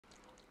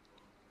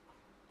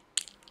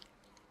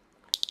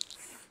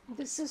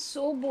This is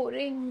so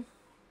boring,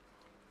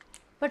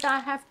 but I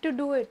have to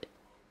do it.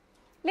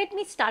 Let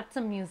me start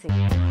some music.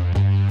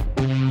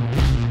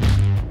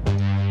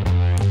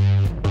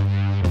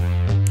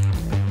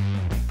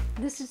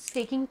 This is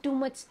taking too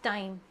much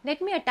time.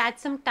 Let me attach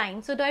some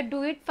time so that I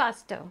do it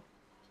faster.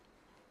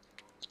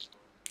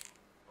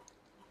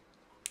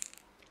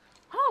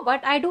 How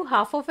about I do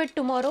half of it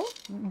tomorrow?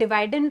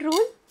 Divide and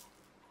rule?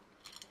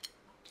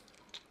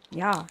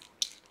 Yeah.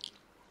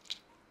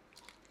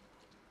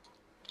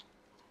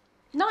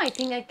 Now I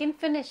think I can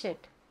finish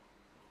it.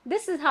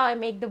 This is how I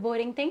make the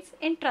boring things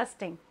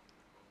interesting.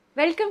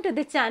 Welcome to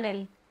the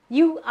channel.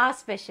 You are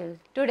special.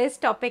 Today's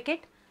topic is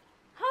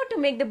how to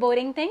make the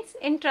boring things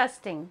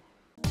interesting.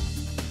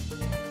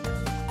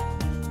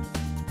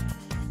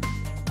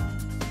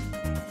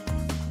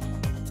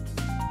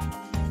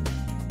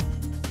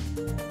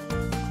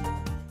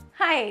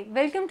 Hi,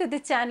 welcome to the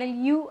channel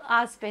You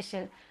Are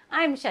Special.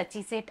 I am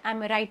Shachi Seth. I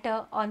am a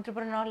writer,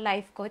 entrepreneur,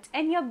 life coach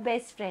and your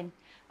best friend.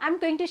 I am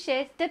going to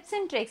share tips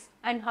and tricks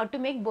on how to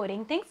make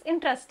boring things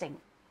interesting.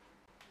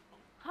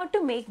 How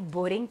to make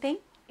boring thing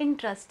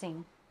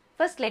interesting.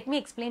 First, let me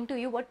explain to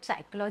you what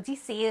psychology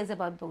says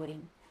about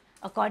boring.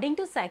 According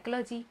to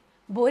psychology,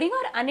 boring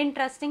or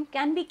uninteresting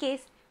can be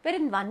case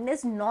wherein one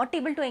is not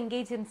able to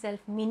engage himself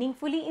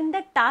meaningfully in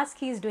the task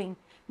he is doing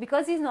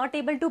because he is not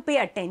able to pay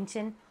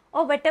attention,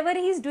 or whatever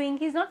he is doing,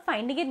 he is not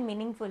finding it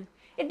meaningful.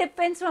 It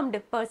depends from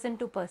person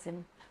to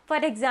person. For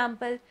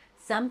example,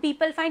 some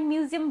people find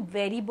museum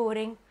very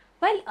boring,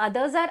 while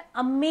others are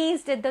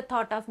amazed at the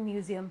thought of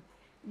museum.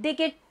 They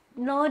get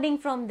learning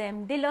from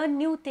them. They learn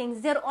new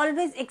things. They are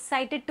always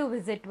excited to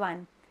visit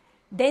one.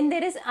 Then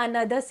there is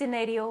another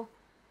scenario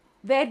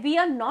where we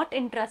are not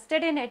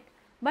interested in it,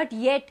 but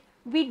yet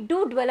we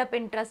do develop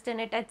interest in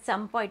it at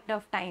some point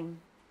of time.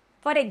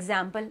 For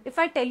example, if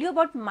I tell you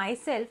about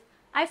myself,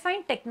 I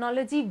find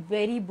technology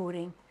very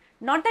boring.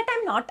 Not that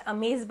I'm not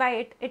amazed by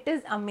it, it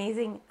is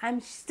amazing.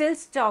 I'm still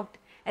shocked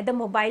at the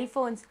mobile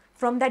phones.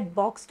 From that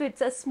box to it's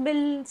a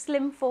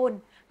slim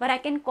phone where I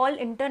can call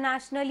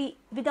internationally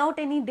without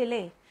any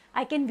delay.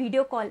 I can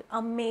video call,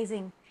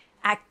 amazing.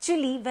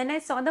 Actually, when I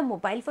saw the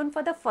mobile phone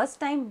for the first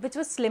time, which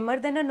was slimmer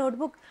than a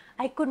notebook,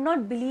 I could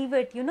not believe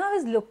it. I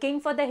was looking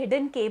for the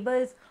hidden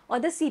cables or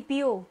the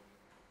CPU.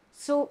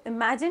 So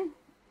imagine,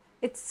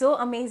 it's so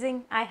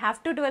amazing. I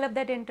have to develop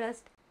that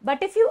interest.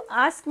 But if you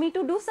ask me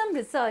to do some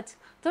research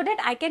so that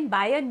I can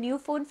buy a new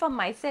phone for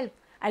myself,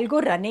 I'll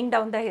go running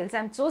down the hills.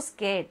 I'm so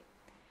scared.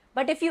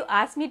 But if you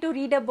ask me to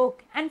read a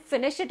book and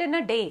finish it in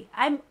a day,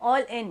 I'm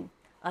all in.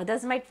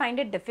 Others might find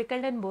it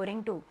difficult and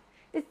boring too.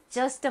 It's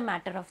just a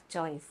matter of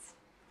choice.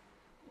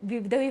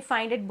 Whether we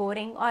find it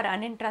boring or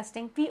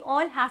uninteresting, we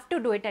all have to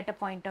do it at a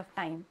point of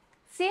time.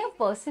 Say a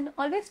person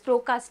always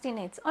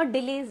procrastinates or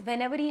delays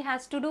whenever he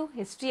has to do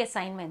history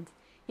assignments.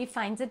 He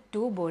finds it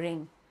too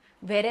boring.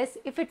 Whereas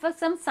if it was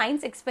some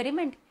science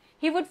experiment,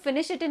 he would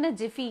finish it in a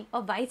jiffy,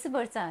 or vice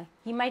versa.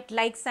 He might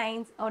like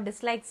science or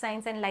dislike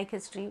science and like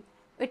history.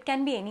 It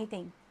can be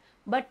anything.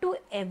 But to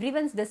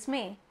everyone's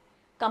dismay,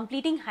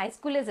 completing high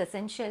school is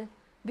essential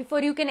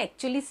before you can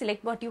actually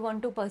select what you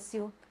want to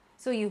pursue.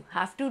 So you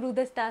have to do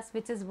this task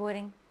which is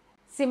boring.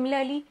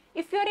 Similarly,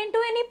 if you are into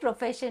any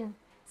profession,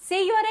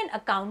 say you are an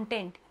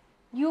accountant,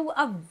 you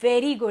are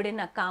very good in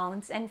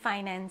accounts and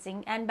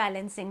financing and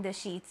balancing the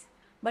sheets,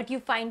 but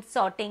you find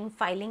sorting,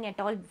 filing at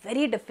all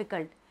very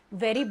difficult,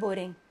 very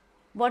boring.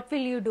 What will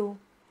you do?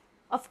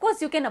 Of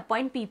course, you can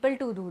appoint people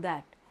to do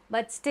that,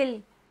 but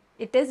still,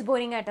 it is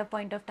boring at a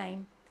point of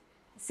time.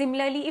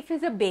 Similarly, if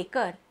it's a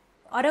baker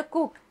or a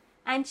cook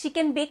and she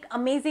can bake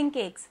amazing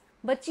cakes,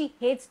 but she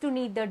hates to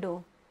knead the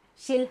dough,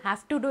 she'll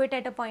have to do it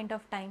at a point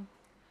of time.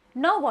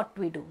 Now what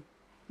we do?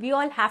 We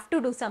all have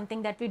to do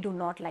something that we do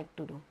not like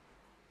to do.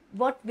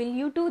 What will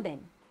you do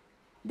then?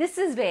 This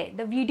is where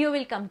the video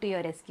will come to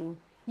your rescue.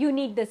 You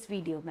need this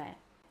video, man.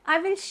 I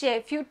will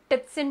share few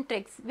tips and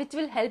tricks which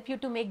will help you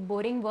to make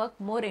boring work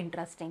more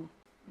interesting.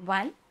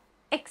 1.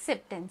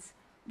 Acceptance.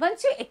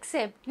 Once you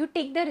accept, you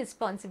take the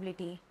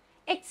responsibility.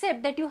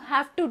 Accept that you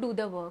have to do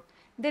the work.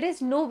 There is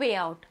no way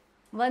out.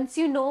 Once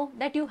you know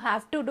that you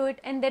have to do it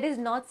and there is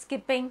not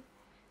skipping,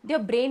 your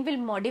brain will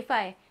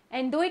modify,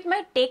 and though it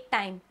might take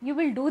time, you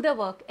will do the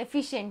work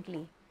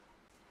efficiently.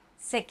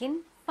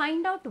 Second,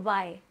 find out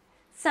why.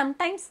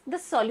 Sometimes the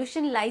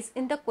solution lies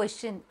in the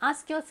question.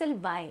 Ask yourself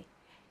why.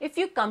 If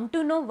you come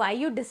to know why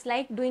you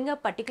dislike doing a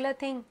particular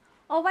thing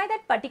or why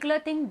that particular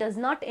thing does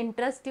not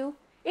interest you,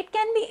 it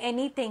can be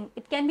anything.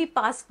 It can be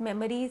past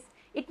memories.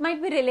 It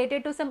might be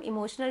related to some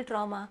emotional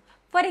trauma.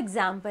 For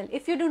example,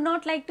 if you do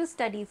not like to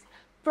study,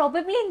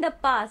 probably in the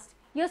past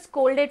you are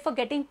scolded for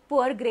getting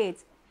poor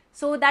grades.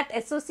 So that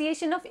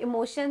association of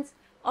emotions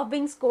of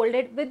being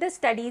scolded with the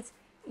studies,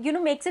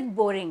 makes it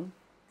boring.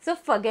 So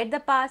forget the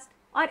past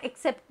or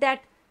accept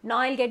that now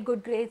I'll get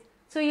good grades.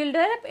 So you'll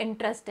develop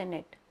interest in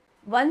it.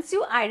 Once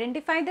you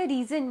identify the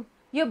reason,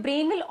 your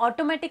brain will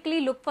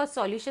automatically look for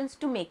solutions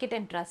to make it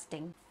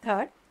interesting.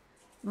 Third,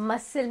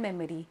 muscle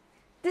memory.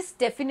 This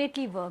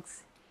definitely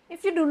works.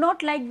 If you do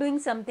not like doing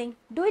something,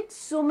 do it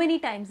so many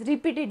times,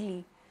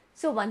 repeatedly.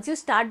 So once you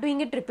start doing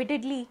it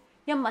repeatedly,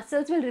 your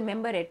muscles will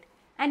remember it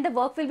and the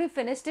work will be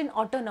finished in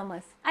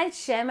autonomous. I'll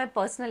share my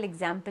personal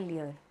example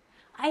here.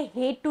 I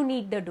hate to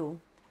knead the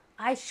dough.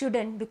 I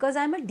shouldn't because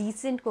I'm a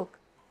decent cook,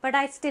 but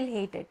I still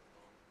hate it.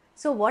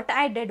 So what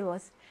I did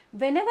was,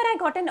 whenever I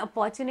got an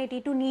opportunity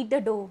to knead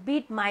the dough, be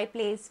it my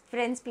place,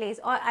 friend's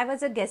place, or I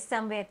was a guest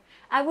somewhere,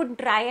 I would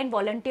try and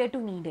volunteer to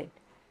knead it.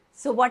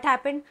 So what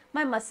happened?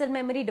 My muscle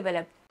memory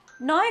developed.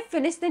 Now I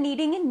finished the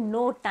kneading in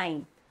no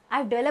time.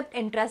 I've developed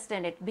interest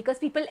in it because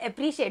people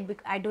appreciate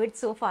because I do it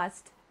so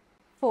fast.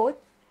 Fourth,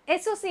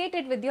 associate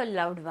it with your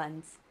loved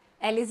ones.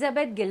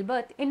 Elizabeth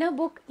Gilbert, in her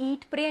book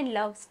Eat, Pray and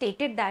Love,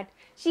 stated that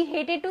she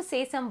hated to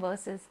say some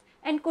verses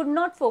and could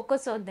not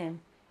focus on them.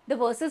 The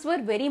verses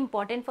were very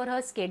important for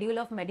her schedule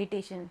of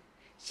meditation.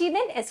 She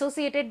then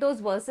associated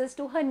those verses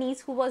to her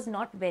niece who was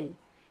not well.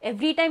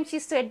 Every time she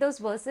said those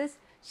verses,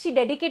 she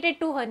dedicated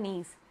to her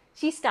niece.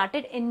 She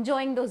started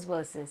enjoying those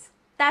verses.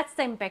 That's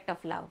the impact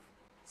of love.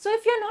 So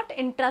if you're not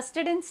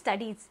interested in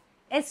studies,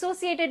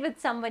 associate it with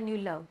someone you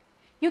love.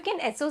 You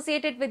can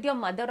associate it with your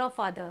mother or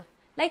father.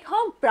 Like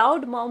how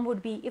proud mom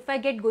would be if I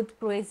get good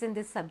praise in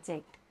this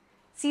subject.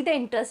 See the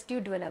interest you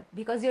develop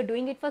because you're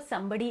doing it for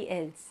somebody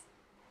else.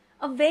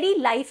 A very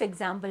real life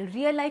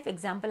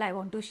example I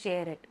want to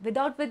share it.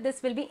 Without which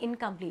this will be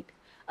incomplete.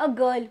 A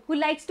girl who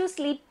likes to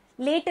sleep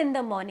late in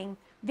the morning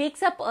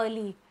wakes up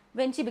early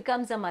when she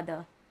becomes a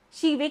mother.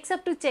 She wakes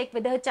up to check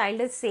whether her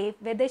child is safe,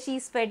 whether she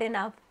is fed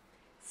enough.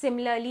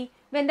 Similarly,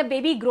 when the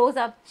baby grows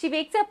up, she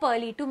wakes up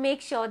early to make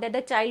sure that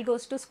the child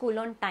goes to school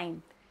on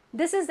time.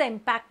 This is the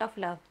impact of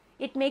love.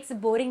 It makes a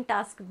boring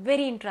task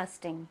very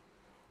interesting.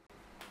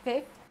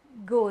 Fifth,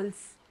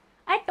 goals.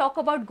 I talk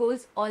about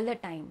goals all the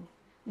time.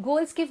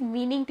 Goals give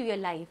meaning to your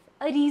life,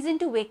 a reason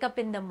to wake up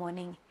in the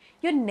morning.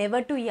 You're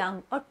never too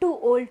young or too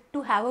old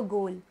to have a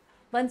goal.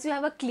 Once you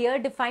have a clear,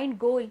 defined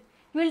goal, you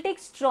will take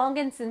strong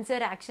and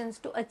sincere actions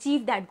to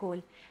achieve that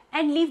goal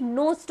and leave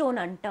no stone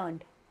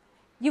unturned.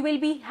 You will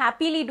be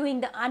happily doing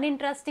the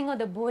uninteresting or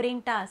the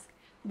boring task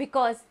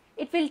because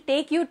it will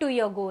take you to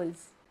your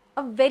goals.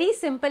 A very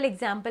simple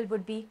example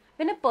would be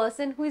when a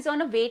person who is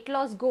on a weight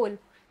loss goal,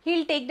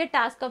 he'll take the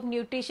task of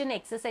nutrition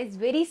exercise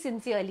very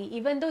sincerely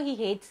even though he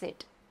hates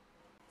it.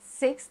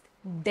 Sixth,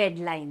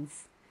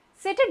 deadlines.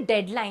 Set a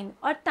deadline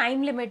or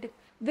time limit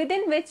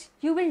within which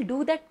you will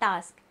do that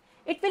task.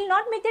 It will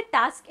not make the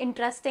task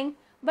interesting,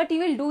 but you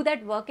will do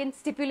that work in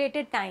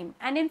stipulated time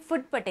and in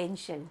full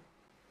potential.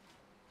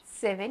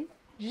 7.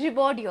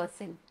 Reward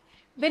yourself.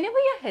 Whenever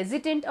you are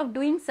hesitant of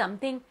doing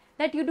something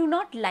that you do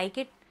not like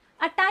it,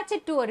 attach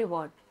it to a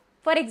reward.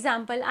 For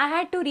example, I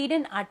had to read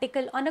an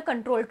article on a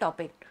control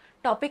topic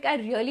I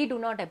really do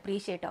not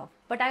appreciate of,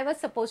 but I was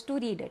supposed to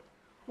read it.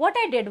 What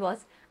I did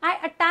was, I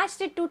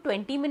attached it to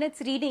 20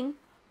 minutes reading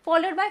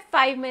followed by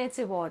 5 minutes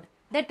reward.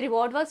 That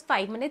reward was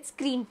 5 minutes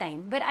screen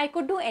time where I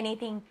could do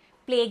anything,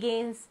 play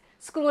games,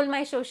 scroll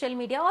my social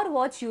media or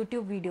watch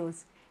YouTube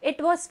videos.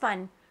 It was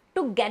fun.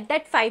 To get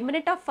that 5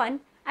 minutes of fun,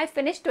 I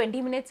finished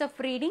 20 minutes of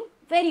reading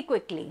very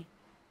quickly.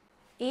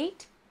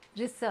 8.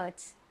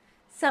 Research.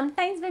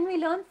 Sometimes when we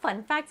learn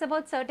fun facts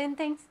about certain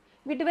things,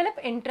 we develop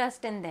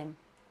interest in them.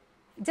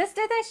 Just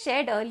as I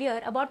shared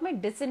earlier about my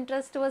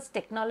disinterest towards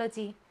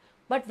technology,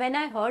 but when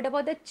I heard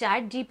about the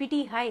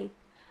ChatGPT hype,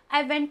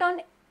 I went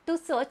on to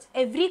search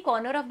every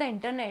corner of the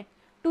internet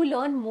to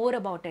learn more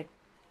about it.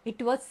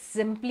 It was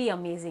simply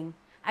amazing.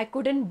 I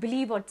couldn't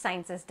believe what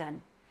science has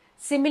done.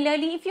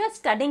 Similarly, if you are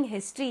studying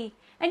history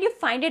and you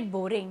find it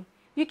boring,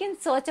 you can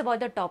search about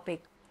the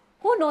topic.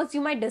 Who knows,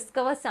 you might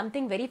discover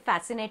something very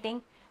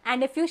fascinating,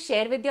 and if you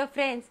share with your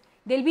friends,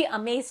 they'll be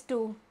amazed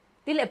too.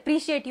 They'll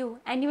appreciate you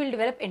and you will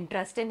develop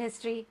interest in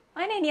history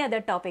or any other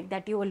topic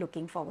that you were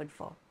looking forward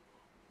for.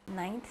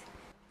 9th,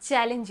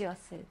 challenge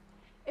yourself.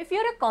 If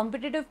you're a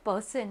competitive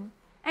person,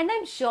 and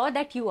I'm sure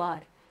that you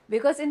are,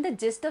 because in the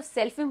gist of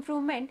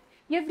self-improvement,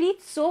 you've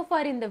reached so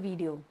far in the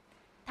video.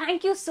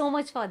 Thank you so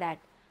much for that.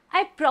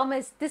 I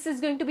promise this is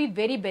going to be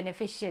very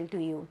beneficial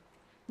to you.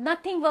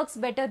 Nothing works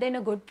better than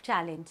a good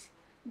challenge.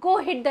 Go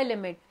hit the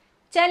limit.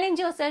 Challenge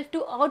yourself to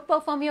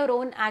outperform your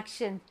own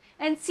actions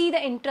and see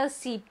the interest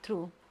seep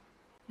through.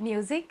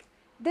 Music.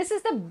 This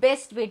is the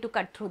best way to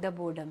cut through the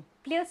boredom.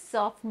 Play a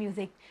soft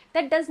music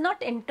that does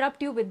not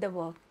interrupt you with the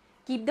work.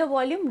 Keep the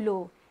volume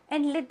low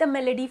and let the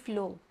melody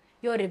flow.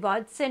 Your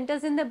reward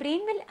centers in the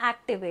brain will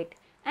activate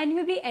and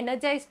you'll be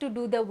energized to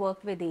do the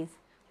work with ease.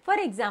 For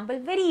example,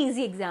 very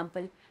easy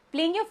example,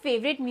 playing your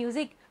favorite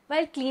music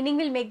while cleaning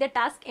will make the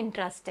task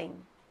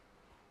interesting.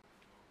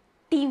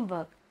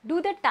 Teamwork.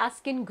 Do the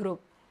task in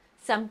group.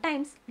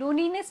 Sometimes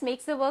loneliness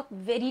makes the work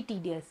very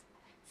tedious.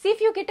 See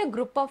if you get a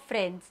group of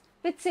friends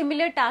with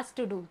similar tasks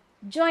to do.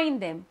 Join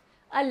them.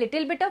 A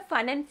little bit of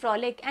fun and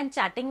frolic and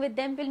chatting with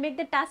them will make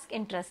the task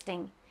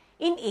interesting.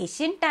 In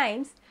ancient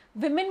times,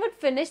 women would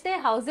finish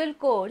their household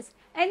chores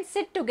and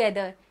sit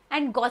together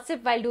and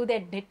gossip while do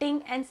their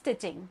knitting and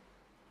stitching.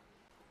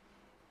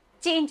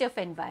 Change of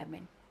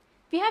environment.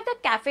 We have the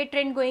cafe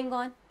trend going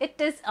on. It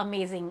is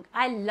amazing.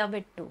 I love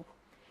it too.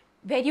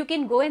 Where you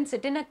can go and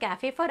sit in a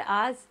cafe for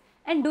hours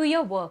and do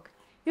your work.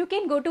 You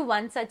can go to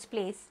one such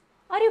place,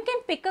 or you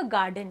can pick a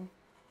garden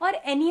or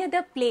any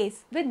other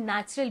place with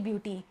natural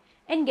beauty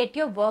and get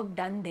your work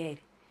done there.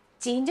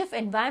 Change of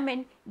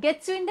environment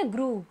gets you in the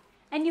groove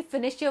and you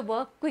finish your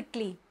work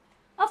quickly.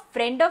 A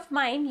friend of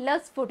mine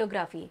loves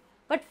photography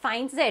but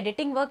finds the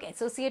editing work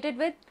associated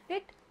with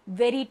it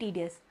very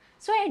tedious.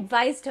 So I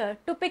advised her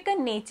to pick a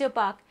nature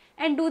park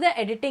and do the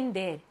editing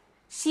there.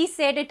 She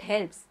said it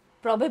helps.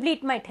 Probably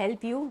it might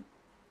help you.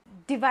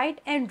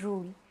 Divide and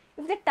rule.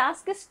 If the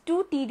task is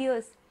too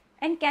tedious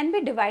and can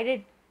be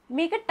divided,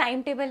 make a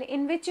timetable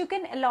in which you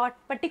can allot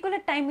particular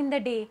time in the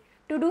day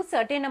to do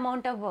certain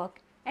amount of work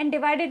and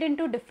divide it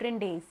into different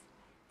days.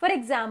 For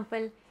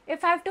example,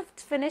 if I have to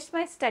finish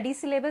my study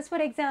syllabus for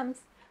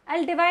exams,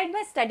 I'll divide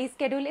my study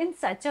schedule in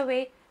such a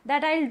way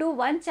that I'll do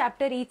one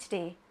chapter each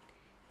day.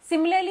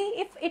 Similarly,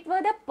 if it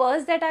were the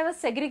purse that I was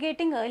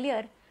segregating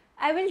earlier,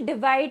 I will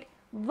divide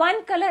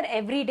one color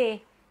every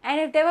day, and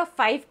if there were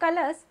 5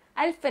 colors,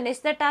 I'll finish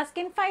the task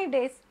in 5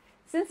 days.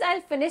 Since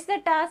I'll finish the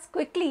task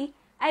quickly,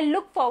 I'll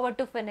look forward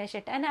to finish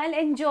it and I'll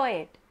enjoy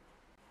it.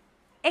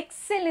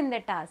 Excel in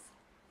the task.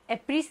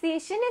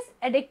 Appreciation is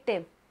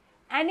addictive,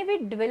 and if we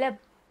develop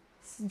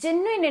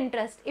genuine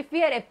interest if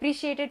we are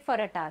appreciated for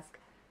a task.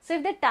 So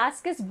if the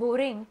task is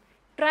boring,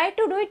 try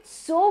to do it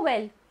so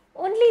well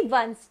only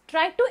once.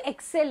 Try to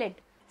excel it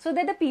so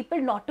that the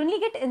people not only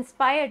get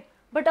inspired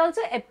but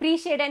also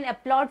appreciate and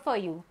applaud for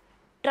you.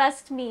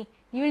 Trust me,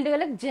 you will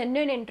develop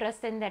genuine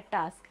interest in that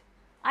task.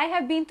 I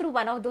have been through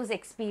one of those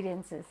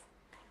experiences.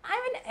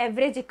 I'm an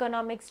average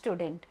economics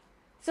student.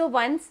 So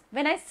once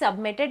when I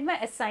submitted my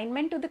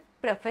assignment to the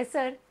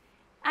professor,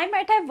 I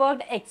might have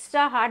worked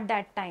extra hard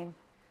that time.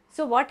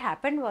 So what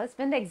happened was,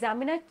 when the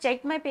examiner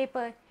checked my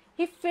paper,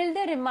 he filled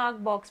the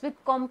remark box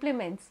with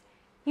compliments.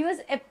 He was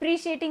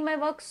appreciating my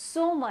work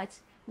so much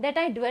that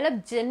I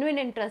developed genuine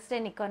interest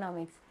in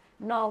economics.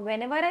 Now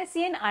whenever I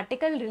see an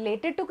article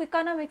related to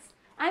economics,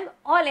 I'm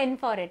all in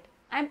for it.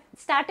 I'm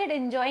started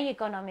enjoying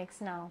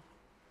economics now.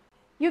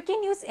 You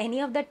can use any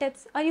of the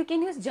tips or you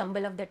can use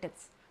jumble of the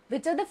tips.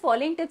 Which of the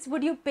following tips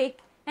would you pick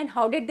and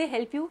how did they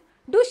help you?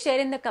 Do share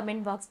in the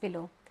comment box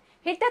below.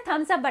 Hit the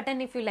thumbs up button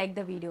if you like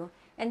the video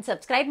and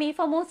subscribe me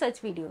for more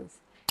such videos.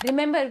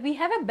 Remember, we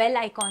have a bell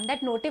icon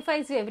that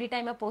notifies you every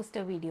time I post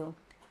a video.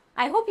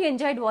 I hope you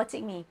enjoyed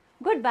watching me.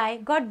 Goodbye.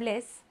 God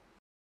bless.